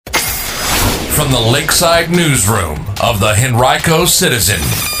from the Lakeside Newsroom of the Henrico Citizen,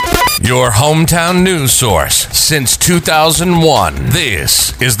 your hometown news source since 2001.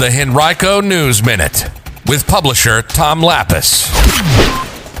 This is the Henrico News Minute with publisher Tom Lapis.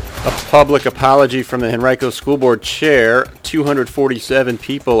 A public apology from the Henrico School Board chair. 247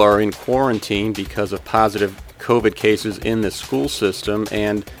 people are in quarantine because of positive COVID cases in the school system,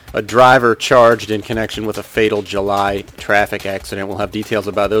 and a driver charged in connection with a fatal July traffic accident. We'll have details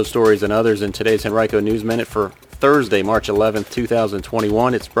about those stories and others in today's Henrico News Minute for Thursday, March 11th,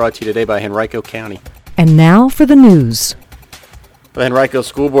 2021. It's brought to you today by Henrico County. And now for the news. The Henrico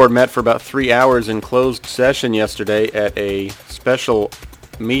School Board met for about 3 hours in closed session yesterday at a special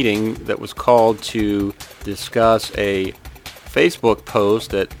meeting that was called to discuss a Facebook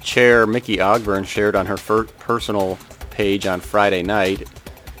post that Chair Mickey Ogburn shared on her personal page on Friday night.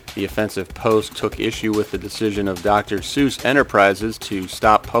 The offensive post took issue with the decision of Dr. Seuss Enterprises to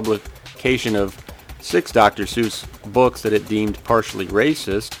stop publication of 6 Dr. Seuss books that it deemed partially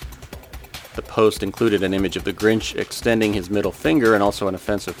racist. The post included an image of the Grinch extending his middle finger and also an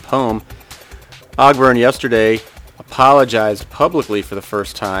offensive poem. Ogburn yesterday apologized publicly for the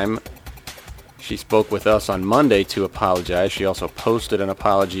first time. She spoke with us on Monday to apologize. She also posted an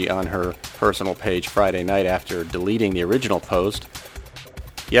apology on her personal page Friday night after deleting the original post.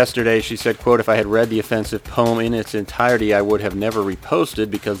 Yesterday she said, quote, "If I had read the offensive poem in its entirety, I would have never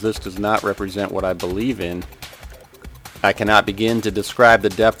reposted because this does not represent what I believe in. I cannot begin to describe the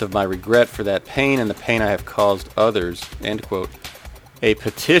depth of my regret for that pain and the pain I have caused others," end quote. A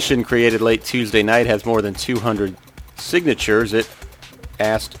petition created late Tuesday night has more than 200 signatures. It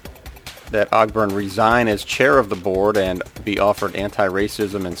asked that Ogburn resign as chair of the board and be offered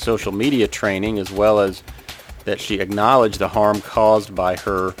anti-racism and social media training, as well as that she acknowledge the harm caused by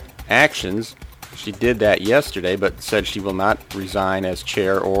her actions. She did that yesterday, but said she will not resign as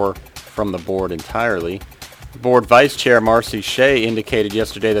chair or from the board entirely. Board Vice Chair Marcy Shea indicated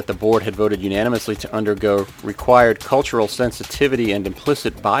yesterday that the board had voted unanimously to undergo required cultural sensitivity and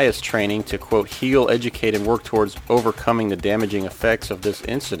implicit bias training to, quote, "heal, educate, and work towards overcoming the damaging effects of this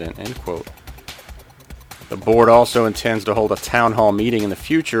incident," end quote. The board also intends to hold a town hall meeting in the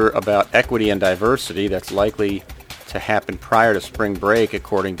future about equity and diversity that's likely to happen prior to spring break,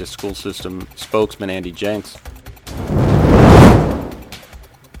 according to school system spokesman Andy Jenks.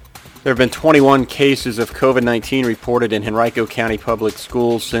 There have been 21 cases of COVID-19 reported in Henrico County Public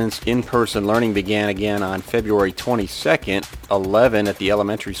Schools since in-person learning began again on February 22nd, 11 at the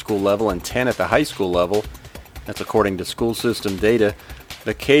elementary school level and 10 at the high school level. That's according to school system data.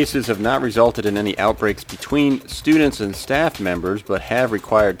 The cases have not resulted in any outbreaks between students and staff members, but have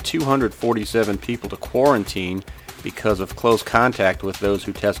required 247 people to quarantine because of close contact with those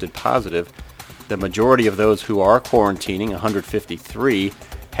who tested positive. The majority of those who are quarantining, 153,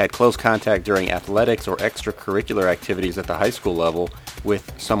 had close contact during athletics or extracurricular activities at the high school level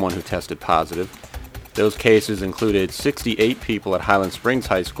with someone who tested positive. Those cases included 68 people at Highland Springs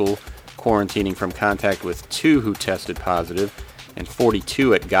High School quarantining from contact with 2 who tested positive, and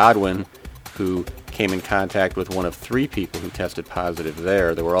 42 at Godwin who came in contact with one of 3 people who tested positive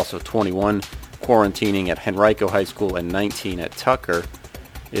there. There were also 21 quarantining at Henrico High School and 19 at Tucker.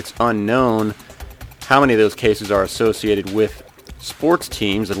 It's unknown how many of those cases are associated with sports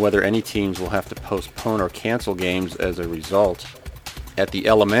teams and whether any teams will have to postpone or cancel games as a result. At the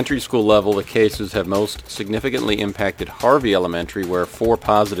elementary school level, the cases have most significantly impacted Harvey Elementary, where 4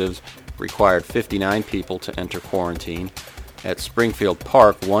 positives required 59 people to enter quarantine. At Springfield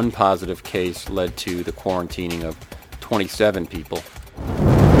Park, 1 positive case led to the quarantining of 27 people.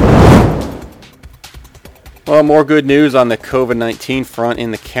 Well, more good news on the COVID-19 front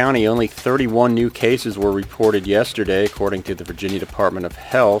in the county. Only 31 new cases were reported yesterday, according to the Virginia Department of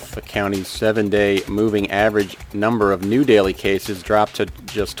Health. The county's 7-day moving average number of new daily cases dropped to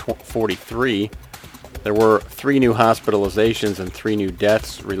just 43. There were 3 new hospitalizations and 3 new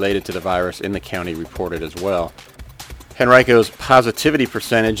deaths related to the virus in the county reported as well. Henrico's positivity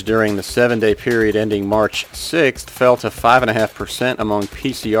percentage during the 7-day period ending March 6th fell to 5.5% among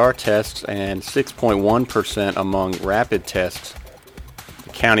PCR tests and 6.1% among rapid tests.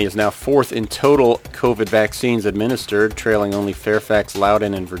 The county is now 4th in total COVID vaccines administered, trailing only Fairfax,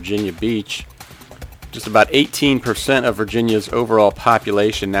 Loudoun, and Virginia Beach. Just about 18% of Virginia's overall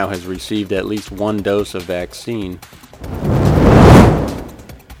population now has received at least 1 dose of vaccine.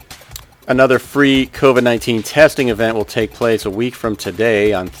 Another free COVID-19 testing event will take place a week from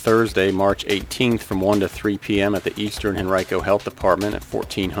today on Thursday, March 18th from 1 to 3 p.m. at the Eastern Henrico Health Department at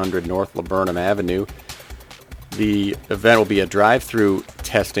 1400 North Laburnum Avenue. The event will be a drive-through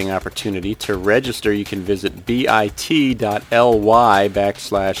testing opportunity. To register, you can visit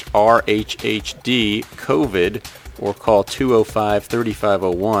bit.ly/RHHD COVID or call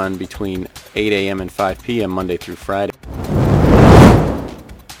 205-3501 between 8 a.m. and 5 p.m. Monday through Friday.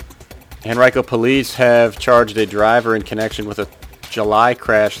 Henrico police have charged a driver in connection with a July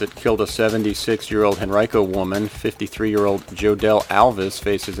crash that killed a 76-year-old Henrico woman. 53-year-old Jodelle Alvis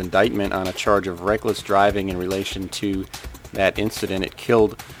faces indictment on a charge of reckless driving in relation to that incident. It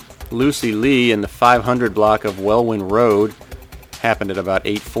killed Lucy Lee in the 500 block of Wellwyn Road. Happened at about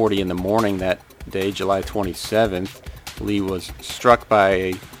 8:40 in the morning that day, July 27th. Lee was struck by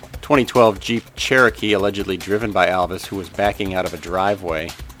a 2012 Jeep Cherokee allegedly driven by Alvis, who was backing out of a driveway.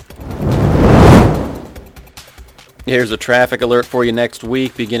 Here's a traffic alert for you next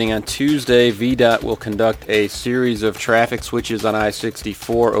week. Beginning on Tuesday, VDOT will conduct a series of traffic switches on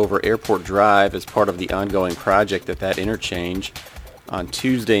I-64 over Airport Drive as part of the ongoing project at that interchange. On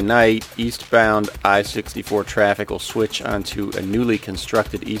Tuesday night, eastbound I-64 traffic will switch onto a newly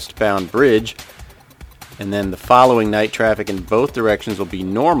constructed eastbound bridge. And then the following night, traffic in both directions will be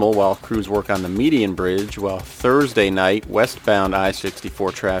normal while crews work on the median bridge, while Thursday night, westbound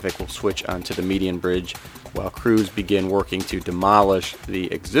I-64 traffic will switch onto the median bridge while crews begin working to demolish the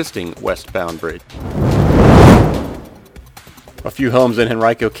existing westbound bridge. A few homes in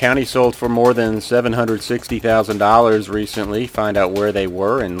Henrico County sold for more than $760,000 recently. Find out where they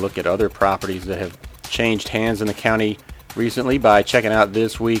were and look at other properties that have changed hands in the county recently by checking out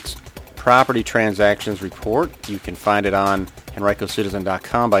this week's Property Transactions Report. You can find it on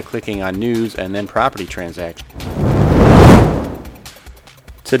henricocitizen.com by clicking on News and then Property Transactions.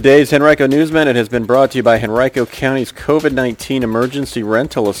 Today's Henrico News Minute has been brought to you by Henrico County's COVID-19 Emergency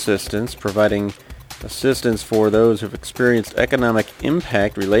Rental Assistance, providing assistance for those who have experienced economic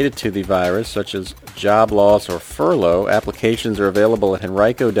impact related to the virus, such as job loss or furlough. Applications are available at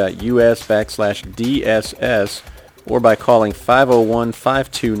henrico.us/DSS or by calling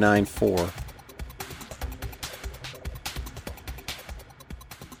 501-5294.